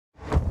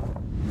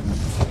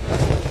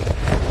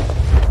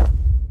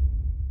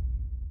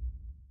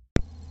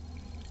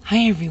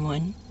Hi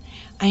everyone.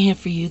 I have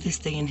for you this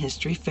day in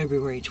history,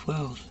 February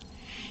 12th.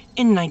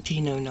 In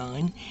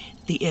 1909,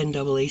 the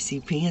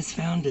NAACP is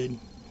founded.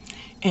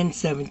 In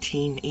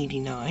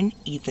 1789,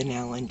 Ethan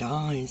Allen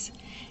dies.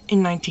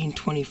 In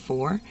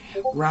 1924,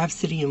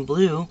 Rhapsody in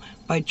Blue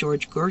by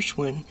George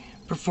Gershwin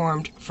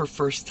performed for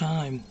first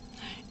time.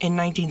 In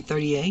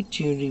 1938,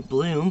 Judy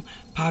Blume,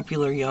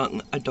 popular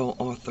young adult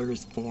author,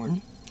 is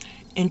born.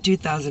 In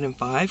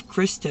 2005,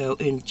 Christo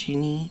and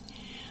Jeannie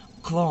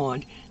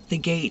Claude, The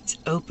Gates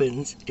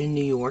opens in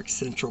New York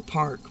Central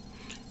Park.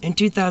 In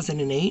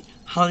 2008,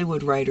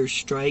 Hollywood writers'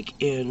 strike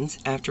ends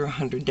after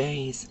 100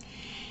 days.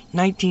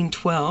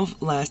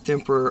 1912, last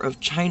emperor of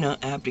China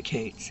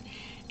abdicates.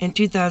 In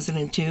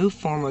 2002,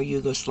 former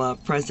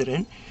Yugoslav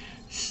president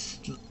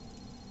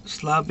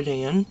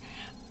Slobodan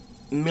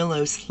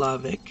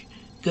Milosevic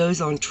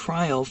goes on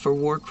trial for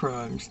war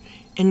crimes.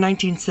 In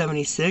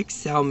 1976,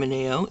 Sal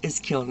Mineo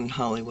is killed in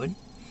Hollywood.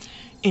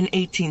 In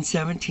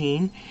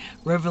 1817,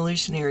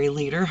 revolutionary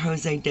leader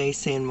Jose de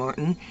San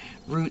Martin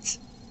routes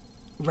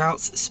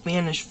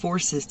Spanish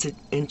forces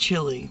in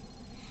Chile.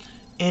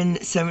 In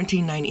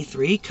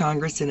 1793,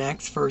 Congress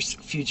enacts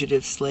first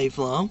fugitive slave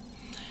law.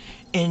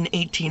 In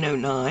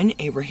 1809,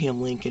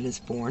 Abraham Lincoln is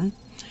born.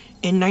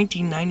 In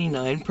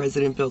 1999,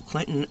 President Bill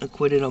Clinton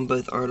acquitted on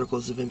both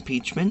articles of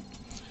impeachment.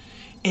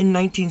 In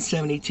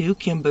 1972,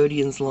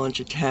 Cambodians launch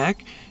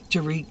attack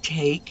to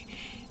retake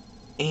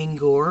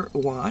Angkor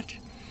Wat.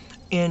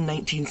 In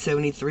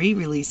 1973,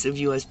 release of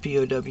U.S.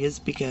 POWs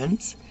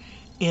begins.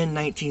 In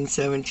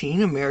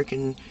 1917,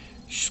 American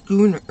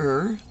schooner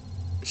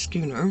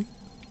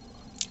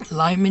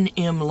Lyman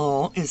M.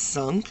 Law is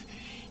sunk.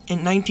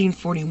 In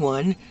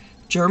 1941,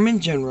 German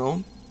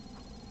General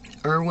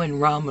Erwin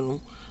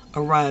Rommel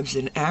arrives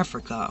in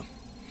Africa.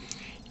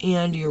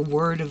 And your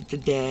word of the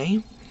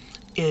day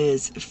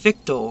is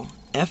fictile,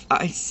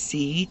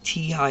 F-I-C-T-I-L-E,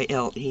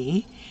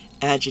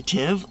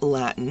 adjective,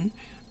 Latin,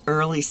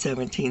 early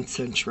 17th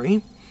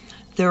century.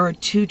 There are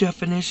two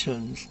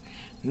definitions: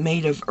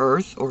 made of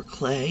earth or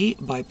clay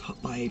by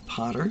a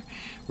potter,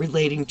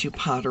 relating to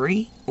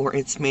pottery or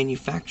its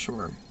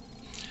manufacturer,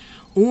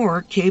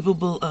 or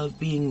capable of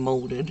being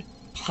molded,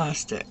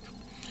 plastic.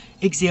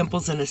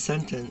 Examples in a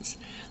sentence: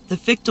 the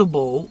fictile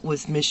bowl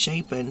was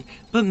misshapen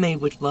but made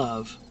with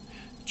love.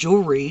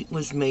 Jewelry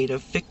was made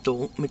of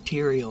fictile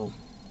material.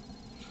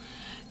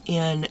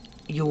 And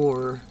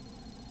your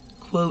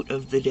quote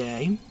of the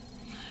day,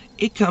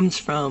 it comes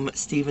from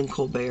Stephen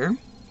Colbert.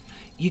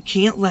 You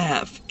can't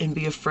laugh and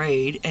be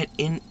afraid at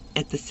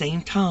the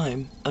same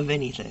time of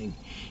anything.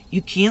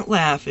 You can't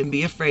laugh and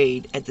be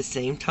afraid at the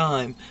same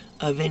time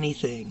of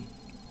anything.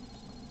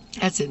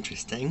 That's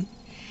interesting.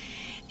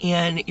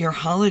 And your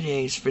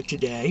holidays for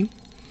today,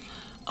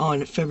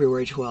 on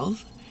February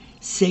 12th,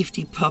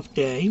 Safety Pup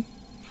Day,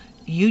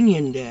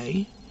 Union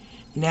Day,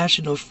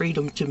 National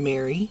Freedom to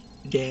Marry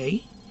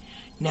Day,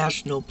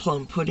 National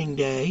Plum Pudding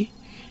Day,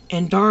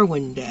 and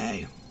Darwin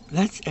Day.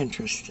 That's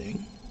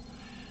interesting.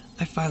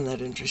 I find that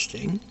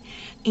interesting.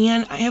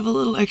 And I have a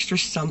little extra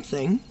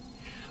something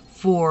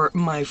for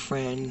my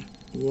friend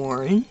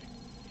Warren.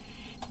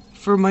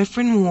 For my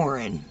friend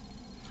Warren,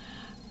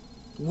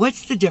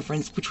 what's the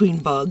difference between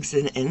bugs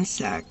and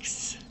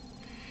insects?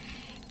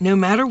 No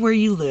matter where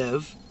you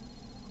live,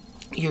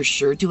 you're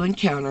sure to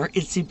encounter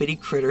itsy-bitty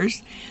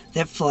critters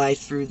that fly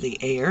through the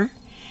air,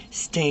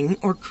 sting,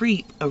 or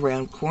creep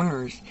around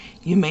corners.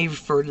 You may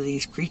refer to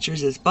these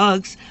creatures as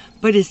bugs,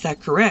 but is that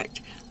correct?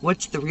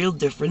 What's the real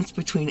difference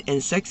between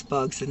insects,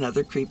 bugs, and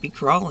other creepy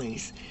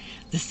crawlies?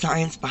 The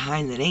science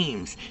behind the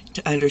names.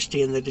 To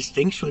understand the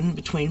distinction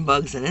between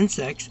bugs and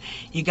insects,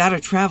 you gotta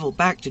travel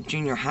back to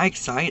junior high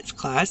science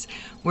class,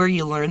 where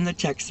you learn the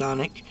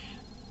taxonic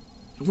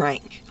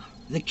rank: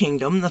 the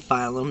kingdom, the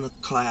phylum, the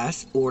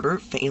class, order,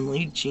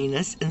 family,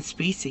 genus, and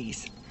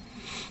species.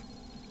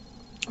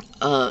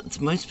 It's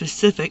most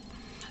specific.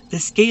 The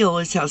scale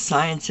is how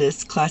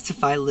scientists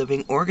classify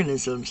living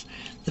organisms.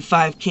 The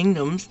 5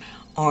 kingdoms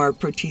are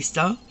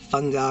Protista,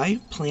 fungi,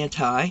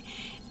 plantae,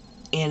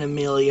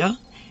 animalia,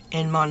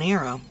 and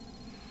monera.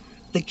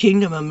 The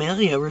kingdom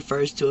Mammalia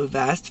refers to a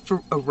vast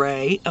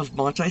array of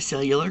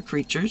multicellular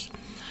creatures,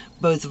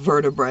 both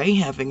vertebrae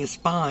having a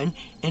spine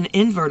and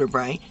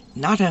invertebrate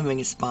not having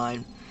a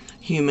spine.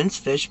 Humans,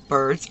 fish,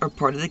 birds are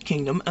part of the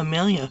kingdom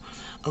Mammalia,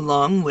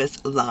 along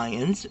with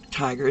lions,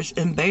 tigers,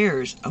 and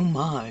bears, oh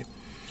my,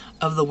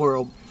 of the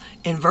world.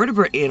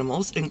 Invertebrate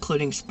animals,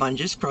 including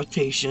sponges,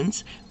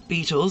 crustaceans,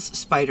 beetles,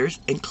 spiders,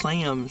 and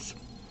clams.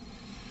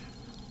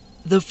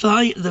 The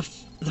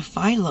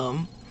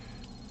phylum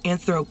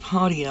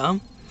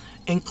Arthropoda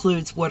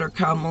includes what are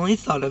commonly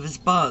thought of as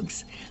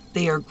bugs.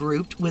 They are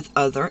grouped with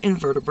other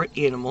invertebrate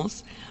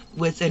animals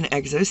with an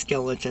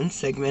exoskeleton,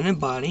 segmented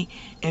body,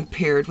 and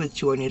paired with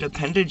jointed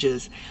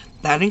appendages.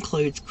 That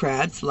includes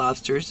crabs,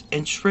 lobsters,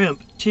 and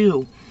shrimp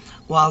too.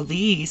 While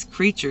these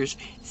creatures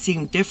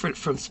seem different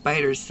from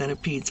spiders,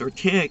 centipedes, or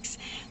ticks,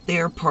 they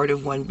are part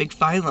of one big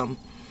phylum.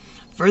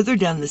 Further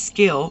down the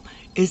scale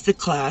is the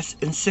class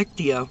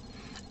Insectia.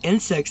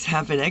 Insects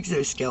have an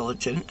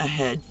exoskeleton, a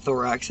head,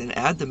 thorax, and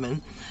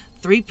abdomen.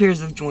 3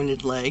 pairs of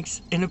jointed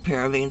legs, and a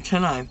pair of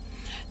antennae.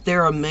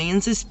 There are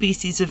millions of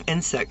species of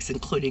insects,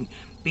 including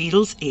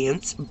beetles,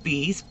 ants,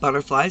 bees,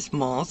 butterflies,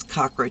 moths,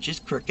 cockroaches,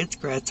 crickets,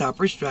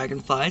 grasshoppers,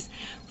 dragonflies,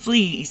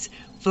 fleas,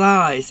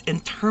 flies,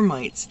 and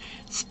termites.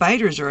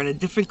 Spiders are in a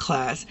different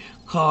class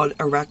called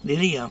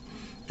Arachnidia.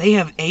 They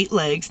have 8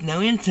 legs,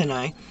 no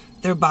antennae.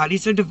 Their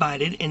bodies are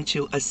divided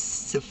into a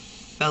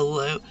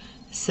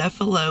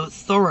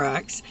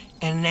cephalothorax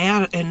and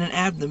an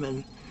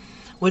abdomen.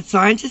 What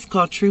scientists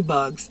call true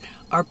bugs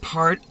are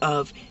part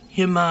of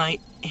Hemiptera.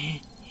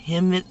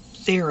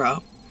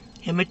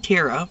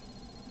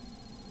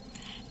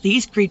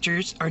 These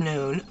creatures are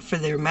known for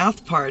their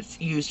mouth parts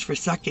used for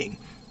sucking.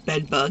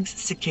 Bedbugs,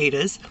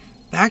 cicadas,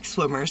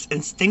 backswimmers,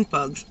 and stink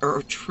bugs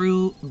are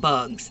true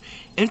bugs.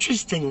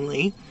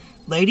 Interestingly,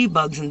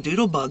 ladybugs and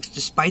doodlebugs,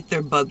 despite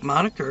their bug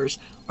monikers,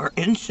 are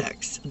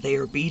insects. They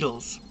are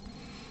beetles.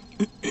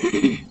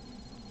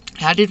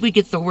 How did we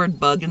get the word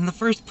bug in the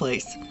first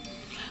place?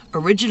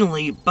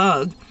 Originally,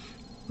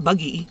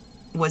 buggy,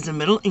 was a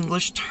Middle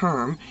English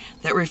term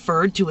that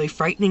referred to a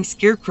frightening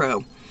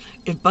scarecrow.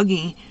 If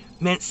buggy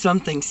meant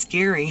something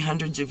scary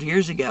hundreds of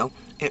years ago,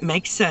 it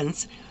makes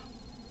sense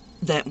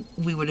that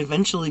we would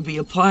eventually be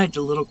applied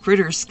to little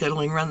critters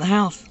scuttling around the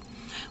house.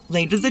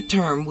 Later, the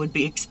term would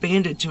be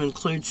expanded to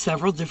include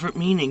several different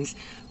meanings.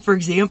 For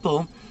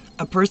example,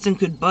 a person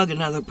could bug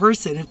another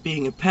person if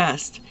being a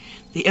pest.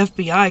 The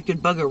FBI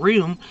could bug a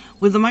room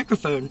with a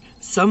microphone.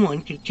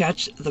 Someone could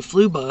catch the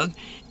flu bug,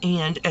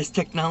 and as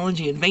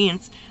technology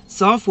advanced,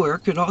 software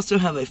could also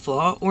have a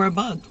flaw or a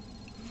bug.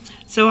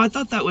 So I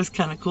thought that was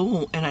kind of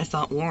cool, and I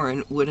thought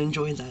Warren would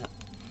enjoy that.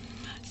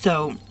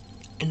 So,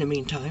 in the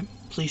meantime,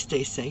 please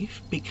stay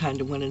safe, be kind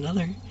to one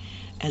another.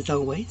 As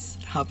always,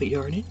 happy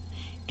yarning,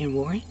 and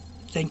Warren,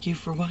 thank you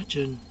for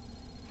watching.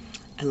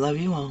 I love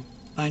you all.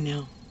 Bye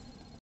now.